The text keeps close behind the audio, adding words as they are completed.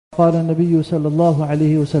قال النبي صلى الله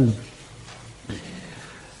عليه وسلم.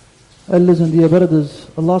 Elders and dear brothers,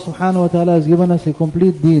 Allah subhanahu wa ta'ala has given us a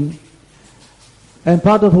complete deen, and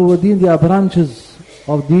part of our deen there are branches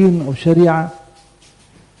of deen, of sharia,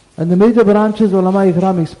 and the major branches ulama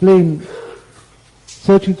ikram explain,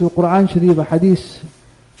 searching through Quran Sharif, Hadith,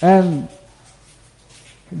 and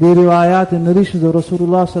the riwayat and narrations of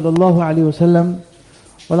Rasulullah sallallahu alayhi wasallam.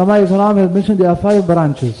 Ulama ikram have mentioned there are 5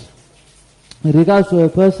 branches in regards to a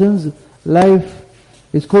person's life,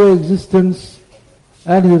 his coexistence,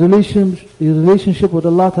 and his relationship with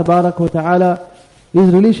Allah Tabarak wa Ta'ala,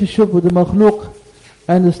 his relationship with the makhluk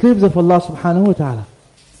and the slaves of Allah Subhanahu wa Ta'ala.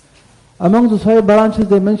 Among those 5 branches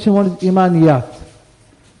they mention one is imaniyat,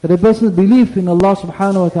 that a person's belief in Allah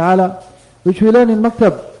Subhanahu wa Ta'ala, which we learn in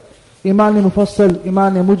Maktab. Iman mufassal,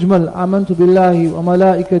 iman mujmal, amantu billahi wa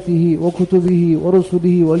malaikatihi wa kutubihi wa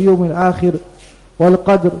rusulihi wal yawmil akhir wal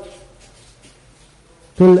qadr,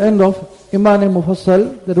 till the end of Iman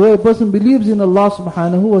Mufassal, that way a person believes in Allah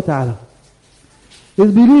subhanahu wa ta'ala.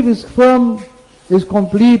 His belief is firm, is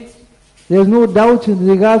complete, there is no doubt in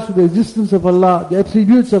regards to the existence of Allah, the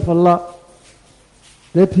attributes of Allah,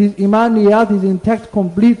 that his imaniyat is intact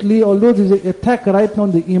completely, although there is an attack right now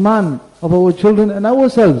on the iman of our children and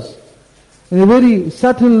ourselves, in a very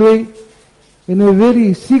subtle way, in a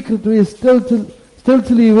very secret way,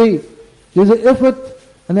 stealthily way. There is an effort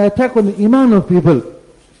and an attack on the iman of people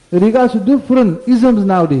in regards to different isms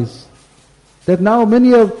nowadays. That now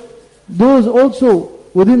many of those also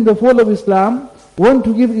within the fold of Islam want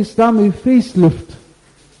to give Islam a facelift.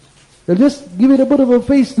 They'll just give it a bit of a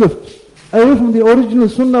facelift away from the original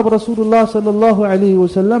sunnah of Rasulullah sallallahu alayhi wa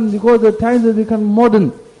sallam, because the times have become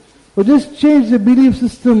modern. So just change the belief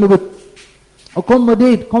system a bit,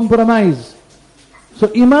 accommodate, compromise. So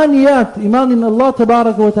imaniyat, iman in Allah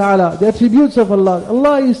tabarak wa ta'ala, the attributes of Allah.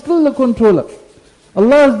 Allah is still the controller.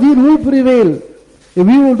 Allah's deen will prevail if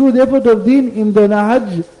we will do the effort of deen in the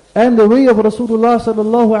nahaj and the way of Rasulullah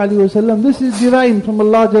sallallahu alayhi wa sallam. This is divine from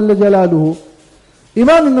Allah jalla jalaluhu.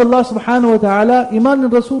 Iman in Allah subhanahu wa ta'ala, iman in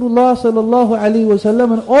Rasulullah sallallahu alayhi wa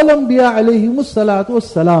sallam, and all anbiya alayhimus salatu was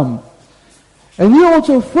salam. And we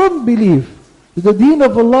also firm believe that the deen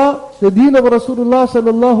of Allah, the deen of Rasulullah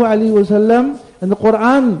sallallahu alayhi wa sallam, and the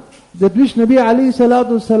Quran that which Nabi alayhi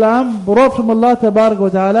salatu wasalam brought from Allah tabarak wa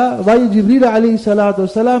ta'ala via Jibreel alayhi salatu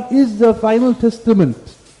wasalam is the final testament,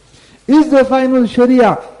 is the final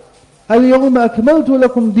sharia. Al-yawma akmaltu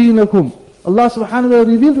lakum deenakum. Allah subhanahu wa ta'ala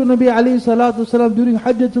revealed to Nabi alayhi salatu wasalam during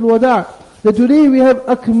Hajjatul Wada' that today we have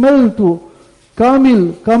akmaltu,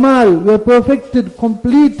 kamil, kamal, we have perfected,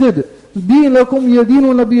 completed deenakum, ya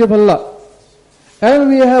deenu Nabi of Allah. And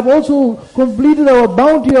we have also completed our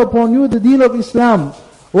bounty upon you, the deen of Islam.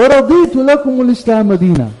 وَرَضِيتُ لَكُمُ الْإِسْلَامَ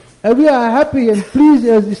دِينًا. And we are happy and pleased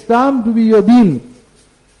as Islam to be your deen.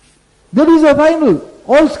 That is the final.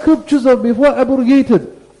 All scriptures of before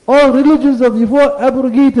abrogated. All religions of before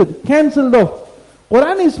abrogated, cancelled off.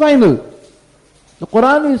 Quran is final. The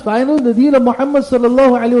Quran is final. The deen of Muhammad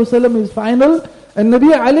sallallahu alayhi wa sallam is final. And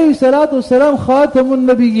Nabi alayhi salatu wasalam khatamun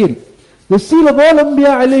nabiyyin, the seal of all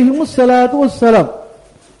anbiya alayhimus salatu wassalam.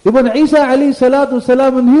 Ibn Isa alayhi salatu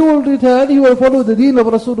wasalam, when he will return, he will follow the deen of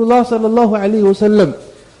Rasulullah sallallahu alayhi wa sallam.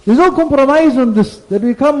 There is no compromise on this, that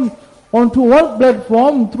we come onto one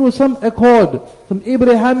platform through some accord, some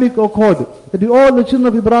Abrahamic accord, that we all the children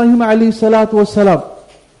of Ibrahim alayhi salatu wasalam.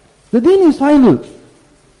 The deen is final.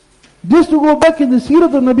 Just to go back in the seerah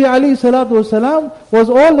of Nabi alayhi salatu wasalam, was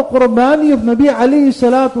all the Qurbani of Nabi alayhi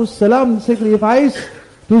salatu wasalam, the sacrifice,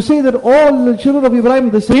 to say that all the children of Ibrahim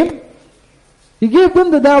are the same. He gave them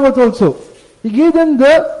the da'wat also. He gave them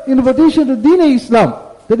the invitation to Deen Islam,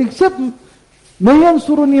 that except Mayan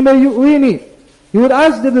Suruni Mayu'ini, he would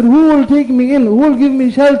ask them that who will take me in, who will give me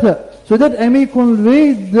shelter, so that I may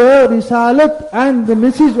convey the risalat and the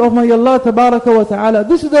message of my Allah tabaraka wa ta'ala.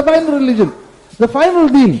 This is the final religion, the final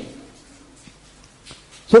deen.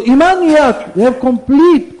 So imaniyat, we have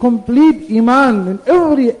complete iman in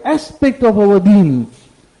every aspect of our deen.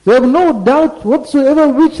 We have no doubt whatsoever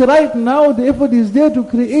which right now the effort is there to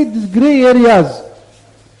create these grey areas.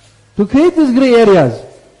 To create these grey areas.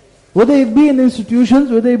 Whether it be in institutions,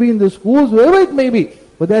 whether it be in the schools, wherever it may be.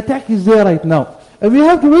 But the attack is there right now. And we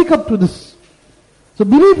have to wake up to this. So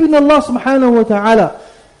believe in Allah subhanahu wa ta'ala.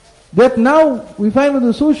 That now we find on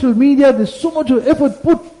the social media there's so much of effort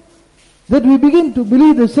put, that we begin to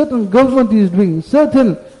believe that certain government is doing,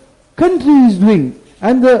 certain country is doing.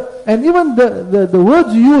 And even the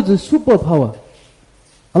words you use is superpower.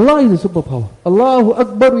 Allah is a superpower. Allahu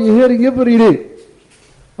Akbar, we are hearing every day.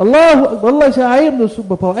 Allah says, I am the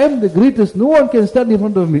superpower, I am the greatest, no one can stand in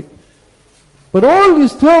front of me. But all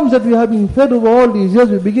these terms that we have been fed over all these years,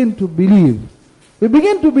 we begin to believe. We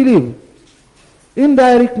begin to believe.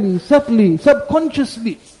 Indirectly, subtly,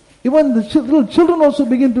 subconsciously. Even the little children also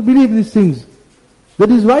begin to believe these things.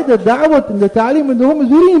 That is why the da'wat and the ta'lim in the home is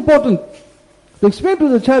very important. To explain to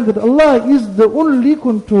the child that Allah is the only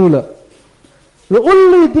controller. The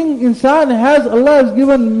only thing insan has, Allah has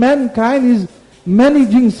given mankind is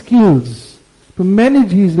managing skills. To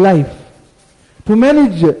manage his life. To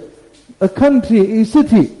manage a country, a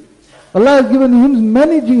city. Allah has given him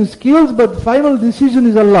managing skills, but final decision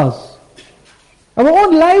is Allah's. Our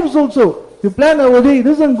own lives also. We plan our day, it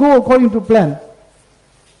doesn't go according to plan.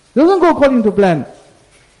 It doesn't go according to plan.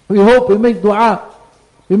 We hope, we make dua,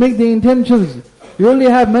 we make the intentions. We only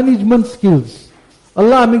have management skills.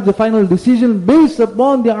 Allah makes the final decision based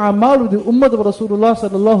upon the amal of the ummah of Rasulullah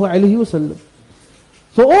sallallahu alayhi wa sallam.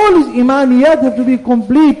 So all these imaniyat have to be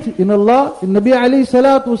complete in Allah, in Nabi alayhi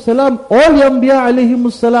salatu wasalam, all the Anbiya alayhi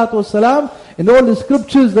salatu wasalam, in all the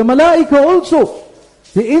scriptures, the malaika also.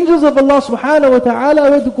 The angels of Allah subhanahu wa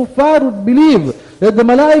ta'ala, where the kuffar would believe that the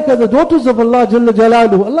malaika, the daughters of Allah Jalla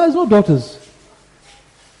Jalaluhu. Allah has no daughters.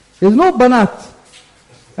 There is no banat.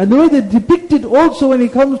 And the way they depict it also when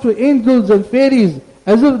it comes to angels and fairies,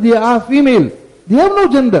 as if they are female. They have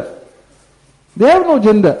no gender. They have no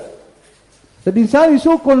gender. That insan is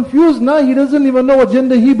so confused now, he doesn't even know what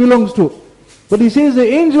gender he belongs to. But he says the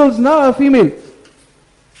angels now are female.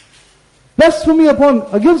 Blasphemy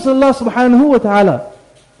against Allah subhanahu wa ta'ala.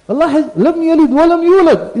 Allah has, lam yalid wa lam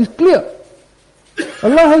yulad, is clear.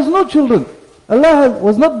 Allah has no children. Allah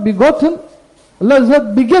was not begotten. Allah does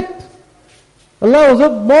not beget. Allah was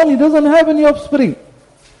not born, He doesn't have any offspring.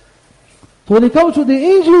 So when it comes to the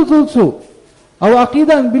angels also, our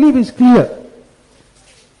aqidah and belief is clear.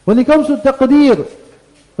 When it comes to taqdeer,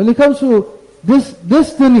 when it comes to this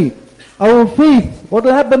destiny, our faith, what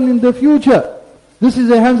will happen in the future, this is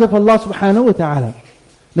the hands of Allah subhanahu wa ta'ala.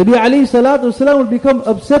 Nabi alayhi salatu wasalam will become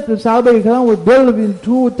upset if Sahaba Ikram will delve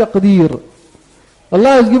into taqdeer. Allah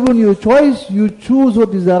has given you a choice, you choose what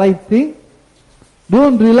is the right thing.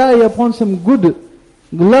 Don't rely upon some good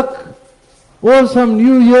luck or some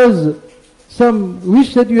New Year's, some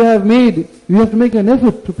wish that you have made. You have to make an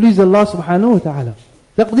effort to please Allah subhanahu wa ta'ala.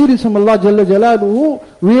 Taqdeer is from Allah Jalla Jalaluhu.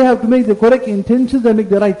 We have to make the correct intentions and make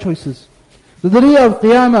the right choices. The day of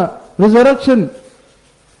Qiyamah, resurrection,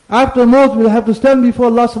 after maut, we'll have to stand before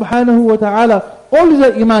Allah subhanahu wa ta'ala. All these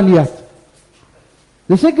are imaniyat.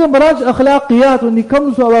 The second branch, akhlaqiyat, when it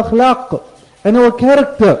comes to our akhlaq and our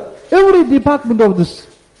character, every department of this.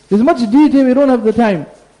 There's much detail, we don't have the time.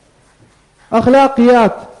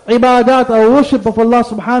 Akhlaqiyat, ibadat, our worship of Allah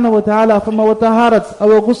subhanahu wa ta'ala, from our taharat,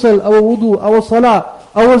 our ghusl, our wudu, our salah,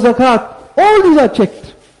 our zakat, all these are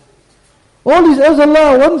checked. All these, as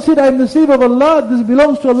Allah wants it, I am the slave of Allah, this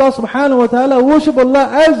belongs to Allah subhanahu wa ta'ala, worship Allah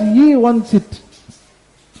as He wants it.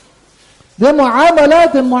 Then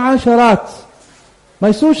mu'amalat and mu'asharat,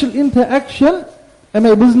 my social interaction and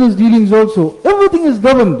my business dealings also, everything is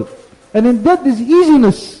governed. And in that is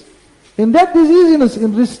easiness. In that is easiness.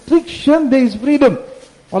 In restriction there is freedom.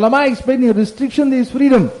 Ulama explaining, in restriction there is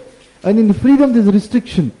freedom. And in freedom there is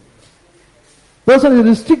restriction. Person is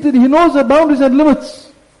restricted, he knows the boundaries and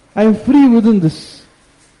limits. I am free within this.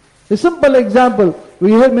 A simple example,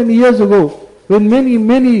 we had many years ago, when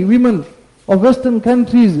many women of Western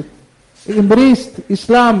countries embraced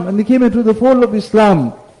Islam and they came into the fold of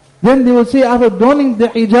Islam. Then they will say, after donning the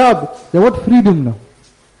hijab, what freedom now?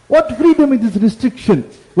 What freedom is this restriction?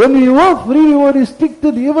 When we were free, we were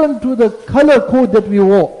restricted even to the color code that we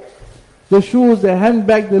wore. The shoes, the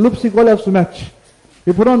handbag, the lipstick, all have to match.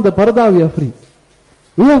 We put on the parda, we are free.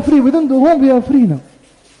 We are free. Within the home, we are free now.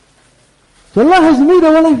 So Allah has made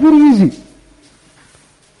our life very easy.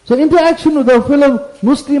 So interaction with our fellow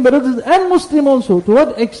Muslim brothers and Muslim also, to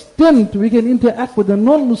what extent we can interact with the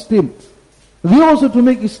non-Muslim. We also to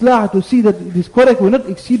make islah, to see that it is correct, we're not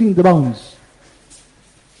exceeding the bounds.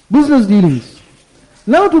 Business dealings.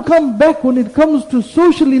 Now to come back when it comes to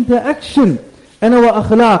social interaction and our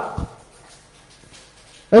akhlaq.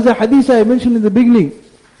 As a hadith I mentioned in the beginning,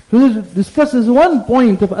 to discuss is one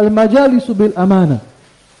point of al-majalisu bil-amana.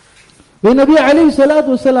 When Nabi alayhi salatu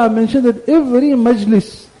wasalam mentioned that every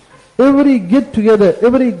majlis, every get together,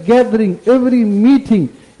 every gathering, every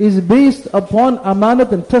meeting is based upon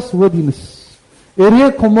amanat and trustworthiness. A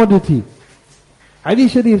rare commodity.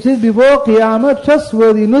 Hadith Sharif says before Qiyamah,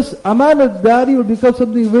 trustworthiness, amanat dari will become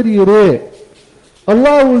something very rare.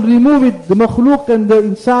 Allah will remove it, the makhluk and the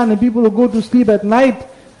insan and people will go to sleep at night.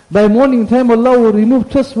 By morning time Allah will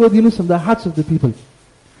remove trustworthiness from the hearts of the people.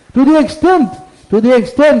 To the extent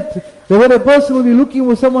that when a person will be looking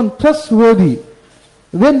for someone trustworthy,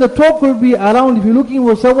 Then the talk will be around. If you're looking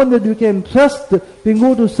for someone that you can trust, you can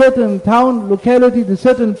go to certain town, locality, the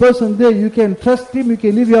certain person there, you can trust him, you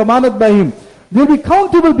can leave your amanat by him. There will be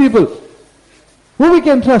countable people who we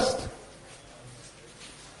can trust.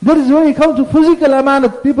 That is when it comes to physical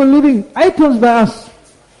amanat, people leaving items by us.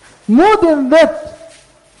 More than that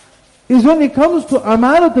is when it comes to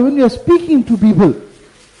amanat, when you are speaking to people.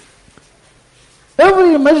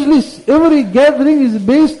 Every majlis, every gathering is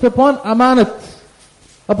based upon amanat,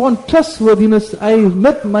 upon trustworthiness. I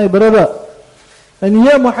met my brother, and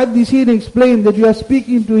here Muhaddiseen explained that you are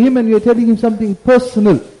speaking to him and you are telling him something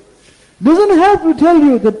personal. Doesn't have to tell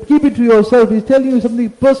you that keep it to yourself. He's telling you something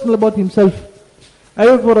personal about himself. I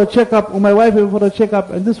went for a checkup, or my wife went for a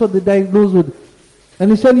checkup, and this is what they diagnosed with.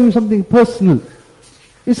 And he's telling you something personal.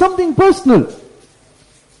 It's something personal.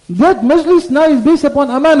 That majlis now is based upon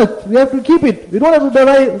amanat. We have to keep it. We don't have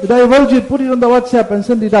to divulge it, put it on the WhatsApp and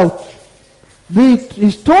send it out.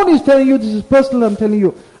 His tone is telling you, this is personal, I'm telling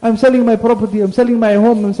you. I'm selling my property, I'm selling my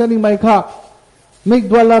home, I'm selling my car. Make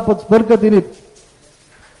dua, Allah puts barakat in it.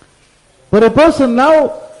 But a person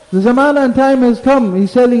now, the zamana and time has come,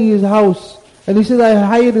 he's selling his house. And he says, I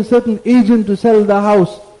hired a certain agent to sell the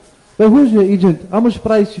house. But who's your agent? How much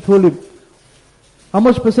price you told him? How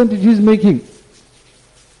much percentage he's making?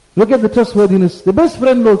 Look at the trustworthiness. The best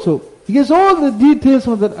friend also. He gets all the details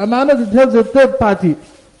from that amana that tells a third party.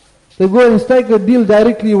 They go and strike a deal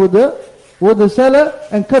directly with the seller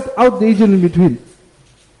and cut out the agent in between.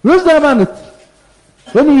 Where's the amanat?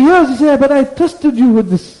 When he hears, he says, but I trusted you with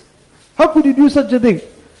this. How could you do such a thing?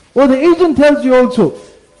 Or the agent tells you also.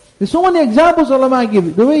 There's so many examples ulama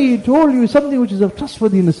give. The way he told you is something which is of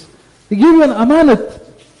trustworthiness. He give you an amanat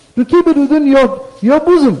to keep it within your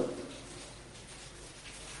bosom.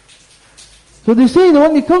 So they say that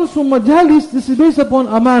when it comes to majalis, this is based upon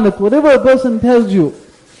amanat. Whatever a person tells you,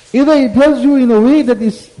 either he tells you in a way that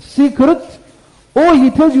is secret, or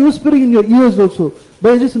he tells you whispering in your ears also.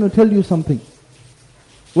 But he's just going to tell you something.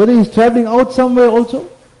 Whether he's traveling out somewhere also,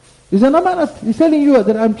 it's an amanat. He's telling you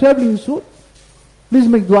that I'm traveling soon. Please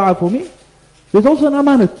make dua for me. There's also an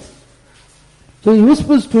amanat. So he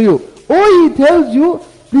whispers to you. Or he tells you,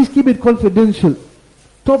 please keep it confidential.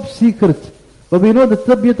 Top secret. But we know the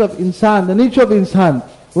tabiat of insan, the nature of insan.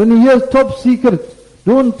 When he hears top secret,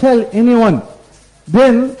 don't tell anyone.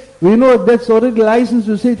 Then we know that's already licensed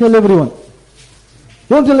to say tell everyone.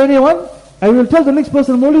 Don't tell anyone. I will tell the next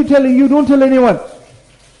person, I'm only telling you, don't tell anyone.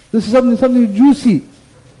 This is something juicy.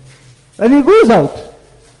 And he goes out.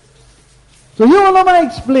 So here ulama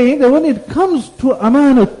explained that when it comes to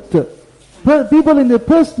amanat, people in their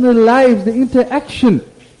personal lives, the interaction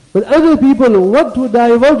with other people, what to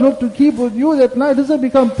divulge, what to keep with you, that now it doesn't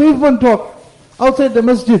become pavement talk outside the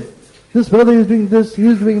masjid. This brother is doing this,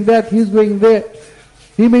 he's doing that, he's going there.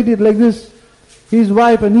 He made it like this. His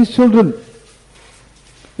wife and his children.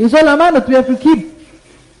 It's all amanat we have to keep.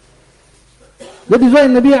 That is why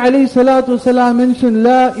Nabi alayhi salatu wasalam mentioned,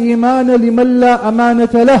 La imana liman la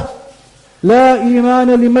amanata lah. La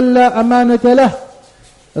imana liman la amanata lah.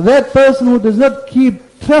 That person who does not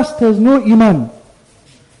keep trust has no iman.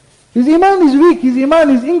 His iman is weak, his iman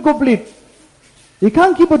is incomplete. He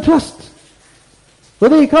can't keep a trust.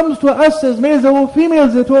 Whether he comes to us as males or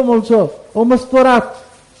females at home also, or masturat.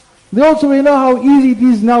 They also will know how easy it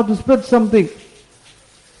is now to spread something.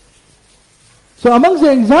 So amongst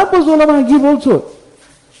the examples ulama give also,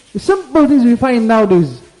 the simple things we find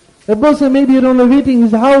nowadays. A person may be renovating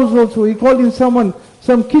his house also, he called in someone,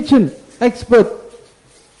 some kitchen expert.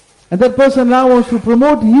 And that person now wants to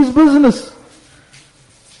promote his business.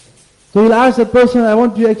 So he'll ask that person, I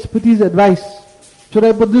want your expertise advice. Should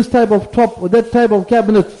I put this type of top or that type of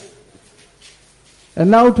cabinet? And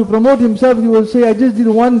now to promote himself, he will say, I just did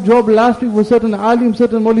one job last week for certain alim,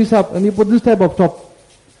 certain molisab, and he put this type of top.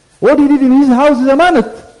 What he did in his house is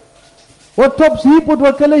amanat. What tops he put,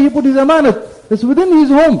 what color he put is amanat. It's within his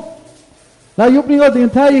home. Now you bring out his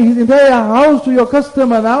entire house to your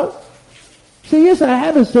customer now. Say, yes, I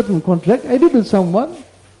had a certain contract, I did with someone,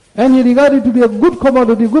 and he regarded it to be a good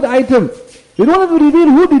commodity, good item. You don't have to reveal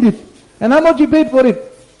who did it, and how much he paid for it.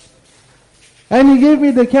 And he gave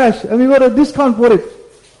me the cash, and we got a discount for it.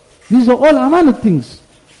 These are all amanat things.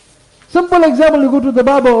 Simple example, you go to the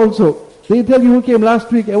barber also. They tell you who came last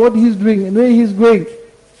week, and what he's doing, and where he's going.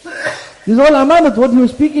 These are all amanat. What he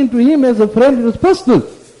was speaking to him as a friend, it was personal.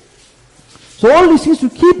 So all these things to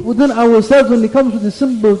keep within ourselves when it comes to the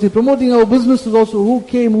symbols, promoting our businesses also, who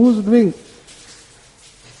came, who's doing.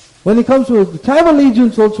 When it comes to the travel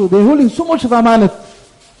agents also, they're holding so much of amanat.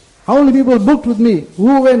 How many people booked with me?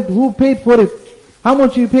 Who went? Who paid for it? How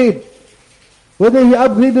much he paid? Whether he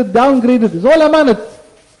upgraded, downgraded. It's all amanat.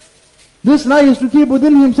 This now he has to keep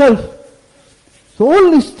within himself. So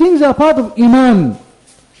all these things are part of Iman,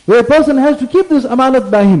 where a person has to keep this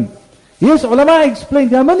amanat by him. Yes, ulama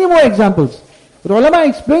explained, there are many more examples. But ulama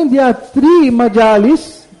explained there are 3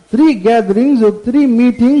 majalis, 3 gatherings or 3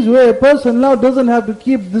 meetings where a person now doesn't have to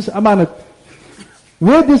keep this amanat.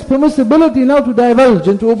 Where this permissibility now to divulge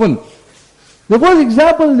and to open. The first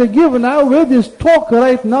example they give now, where this talk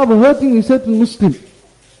right now of hurting a certain Muslim.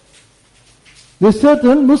 This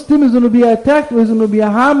certain Muslim is going to be attacked, or is going to be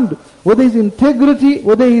harmed, whether his integrity,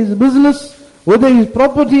 whether his business, whether his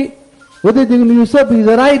property, whether they're going to usurp his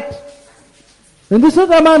right. And this is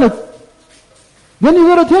amanat. Then you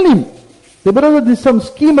got to tell him, the brother, there's some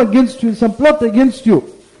scheme against you, some plot against you,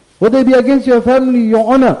 whether it be against your family,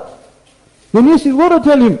 your honor. Then yes, you got to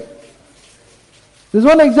tell him. There's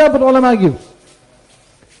one example ulama give.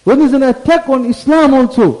 When there's an attack on Islam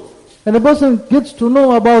also, and a person gets to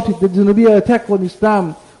know about it, there's going to be an attack on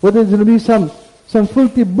Islam, whether there's going to be some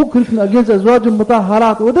filthy book written against Azwajul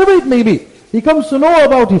Mutahharat, whatever it may be, he comes to know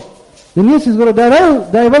about it. Then yes, he's going to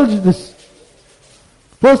divulge this.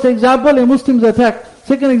 First example, a Muslim's attack.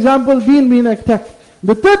 Second example, Deen being attacked.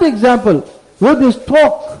 The third example, where this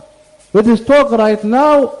talk right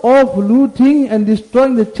now of looting and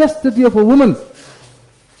destroying the chastity of a woman.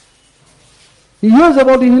 He hears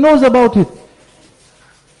about it, he knows about it.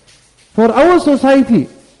 For our society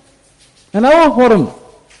and our forum,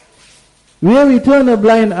 where we turn a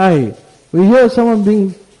blind eye, we hear someone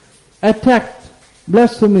being attacked,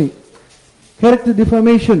 blasphemy, character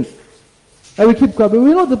defamation, and we keep quiet.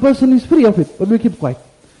 We know the person is free of it, but we keep quiet.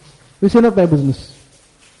 We say, not my business.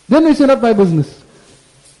 Then we say, not my business.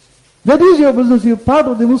 That is your business, you're part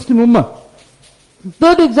of the Muslim Ummah.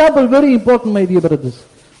 Third example, very important, my dear brothers,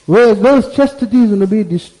 where a girl's chastity is going to be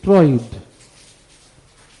destroyed.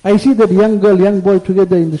 I see that young girl, young boy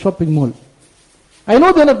together in the shopping mall. I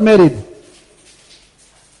know they're not married.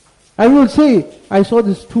 I will say, I saw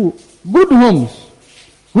these 2 good homes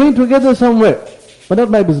going together somewhere, but not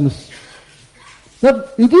my business.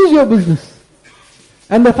 It is your business.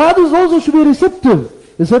 And the fathers also should be receptive.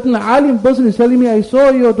 A certain alim person is telling me, I saw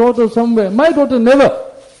your daughter somewhere. My daughter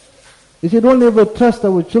never. He said, don't ever trust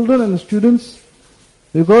our children and students,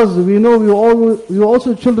 because we know we were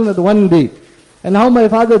also children at one day. And how my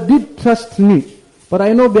father did trust me. But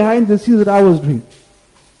I know behind the scenes that I was doing.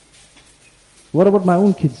 What about my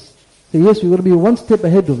own kids? Say, yes, you're going to be one step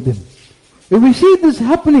ahead of them. If we see this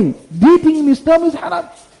happening, dating in Islam is haram.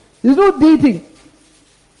 There's no dating.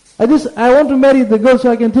 I want to marry the girl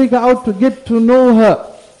so I can take her out to get to know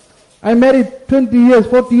her. I married 20 years,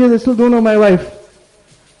 40 years, I still don't know my wife.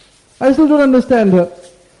 I still don't understand her.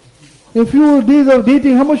 In few days of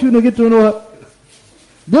dating, how much you going to get to know her?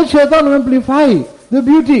 Then shaitan will amplify the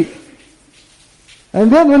beauty.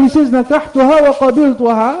 And then when he says, نَكَحْتُهَا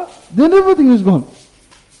وَقَبِلْتُهَا, then everything is gone.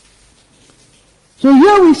 So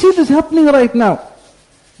here we see this happening right now.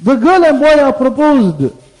 The girl and boy are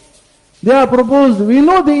proposed. They are proposed. We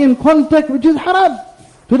know they are in contact, which is haram.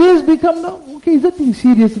 Today has become, okay, is that thing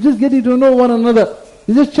serious? Just getting to know one another.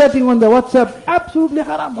 You're just chatting on the WhatsApp. Absolutely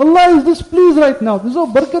haram. Allah is displeased right now. There's no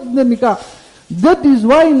barakat in the nikah. That is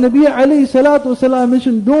why Nabi alayhi salatu wasalam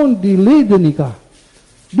mentioned, don't delay the nikah.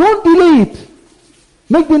 Don't delay it.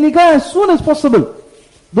 Make the nikah as soon as possible.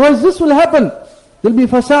 Otherwise this will happen. There'll be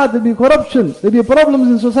fasad, there'll be corruption, there'll be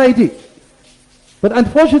problems in society. But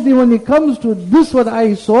unfortunately when it comes to this what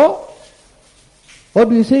I saw, what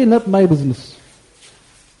do we say? Not my business.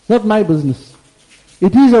 Not my business.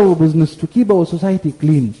 It is our business to keep our society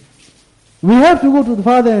clean. We have to go to the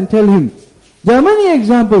father and tell him. There are many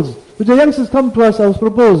examples which the youngsters come to us. I was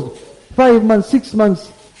proposed 5 months, 6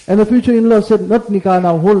 months, and the future in-law said, not nikah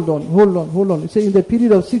now, hold on. He said in the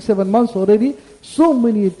period of 6-7 months already, so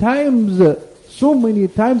many times I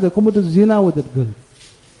committed zina with that girl.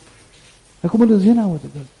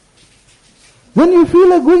 When you feel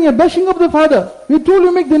like going and bashing up the father, we told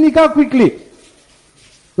you make the nikah quickly.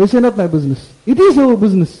 They say, not my business. It is our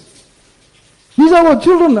business. These are our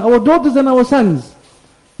children, our daughters and our sons.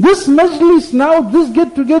 This majlis now, this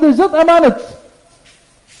get together is not amanat.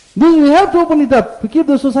 This we have to open it up to keep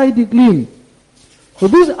the society clean. So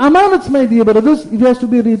these amanats, my dear brothers, it has to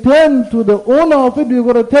be returned to the owner of it. You've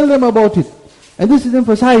got to tell them about it. And this is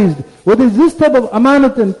emphasized. Whether it's this type of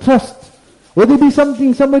amanat and trust, whether it be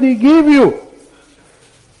something somebody gave you,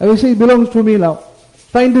 I will say it belongs to me now.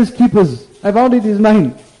 Finders keepers. I found it is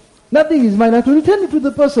mine. Nothing is mine. I have to return it to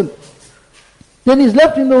the person. Then he's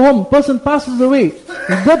left in the home. Person passes away.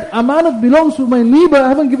 That amanat belongs to my neighbor. I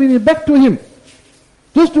haven't given it back to him.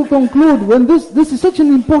 Just to conclude, when this is such an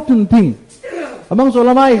important thing. Amongst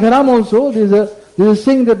ulama ikram also, there's a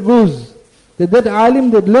saying that goes, that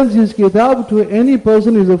alim that lends his kitab to any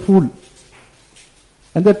person is a fool.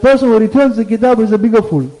 And that person who returns the kitab is a bigger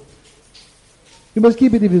fool. You must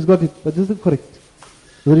keep it if he's got it, but this is correct.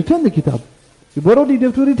 You return the kitab. You borrowed it, you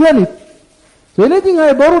have to return it. So anything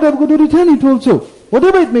I borrowed, I've got to return it also.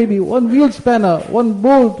 Whatever it may be, one wheel spanner, one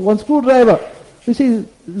bolt, one screwdriver. You see, it's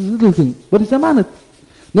a little thing, but it's amanat.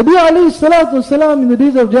 Nabi alayhi salatu wasalam in the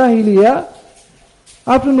days of Jahiliyyah,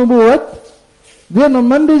 after Nubuwwat, then on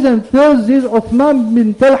Mondays and Thursdays, Uthman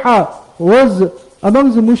bin Talha was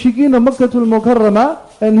amongst the mushrikeen of Makkah al-Mukarramah,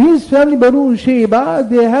 and his family, Banu Shayba,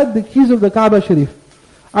 they had the keys of the Kaaba Sharif.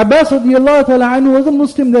 Abbas radiallahu ta'ala anhu was a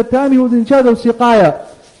Muslim that time, he was in charge of Siqaya,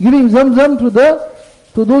 giving Zamzam to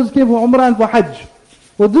those who came for Umrah and for Hajj.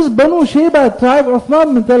 But this Banu Shayba tribe,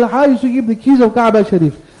 Uthman bin Talha used to give the keys of Kaaba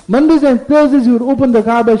Sharif. Mondays and Thursdays he would open the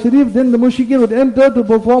Kaaba Sharif, then the mushrikeen would enter to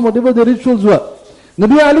perform whatever the rituals were.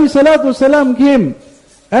 Nabi alayhi salatu wasalam came,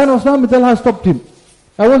 and Uthman bin Talha stopped him.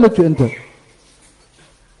 I won't let you enter.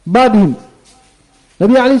 Barred him.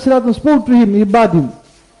 Nabi alayhi salatu wasalam spoke to him, he barred him.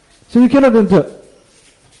 So you cannot enter.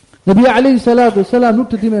 Nabi alayhi salatu wasalam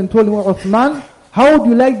looked at him and told him, Uthman, how would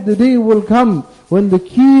you like the day will come when the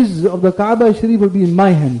keys of the Kaaba Sharif will be in my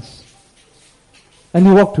hands? And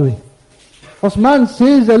he walked away. Uthman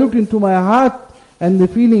says, I looked into my heart and the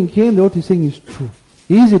feeling came that what he's saying is true.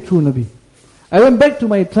 He is a true Nabi. I went back to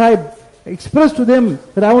my tribe, expressed to them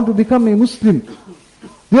that I want to become a Muslim.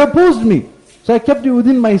 They opposed me. So I kept it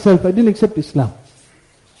within myself. I didn't accept Islam.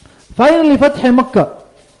 Finally, Fath Makkah.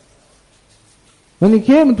 When he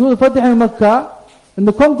came to the Fath Makkah, and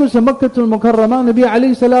the conquest of Makkah al-Mukarramah, Nabi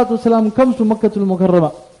alayhi salatu wasalam comes to Makkah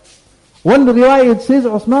al-Mukarramah. One riwayah it says,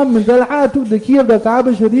 Uthman bin Talha took the key of the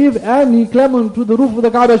Kaaba Sharif and he climbed to the roof of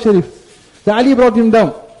the Kaaba Sharif. So Ali brought him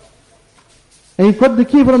down. And he got the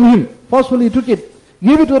key from him. Forcefully he took it.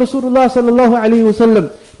 Gave it to Rasulullah sallallahu alayhi wasallam.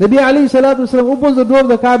 Nabi alayhi salatu wasalam opens the door of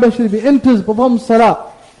the Kaaba Sharif. He enters, performs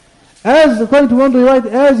salah. As, according to one riwayah,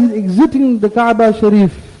 as he's exiting the Kaaba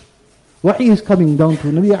Sharif, wahi is coming down to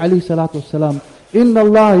Nabi alayhi salatu wasalam. Inna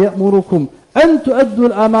Allah ya'murukum an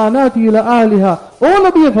tu'addu al-amanati ila ahliha.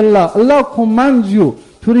 O Nabi of Allah, Allah commands you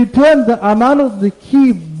to return the amanat of the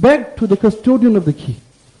key back to the custodian of the key.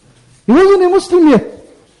 He wasn't a Muslim yet,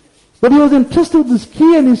 but he was entrusted with this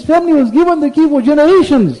key and his family was given the key for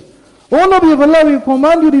generations. O Nabi of Allah, we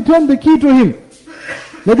command you to return the key to him.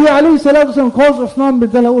 Nabi alayhi salatu wasalam calls Uthman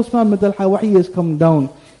bin Talha, Uthman bin Talha, wahi has come down.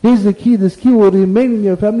 Here's the key, this key will remain in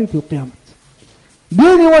your family till Qiyamah.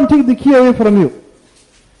 Did anyone take the key away from you?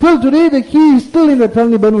 Till today the key is still in the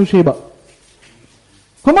family Banu Shayba.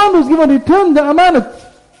 Command was given, return the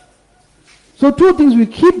amanat. So two things, we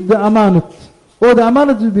keep the amanat. Or the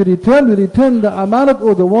amanat will be returned, we return the amanat,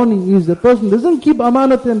 or the warning is the person doesn't keep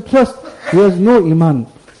amanat and trust, he has no iman.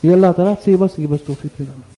 May Allah Ta'ala save us, give us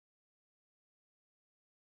tawfiq.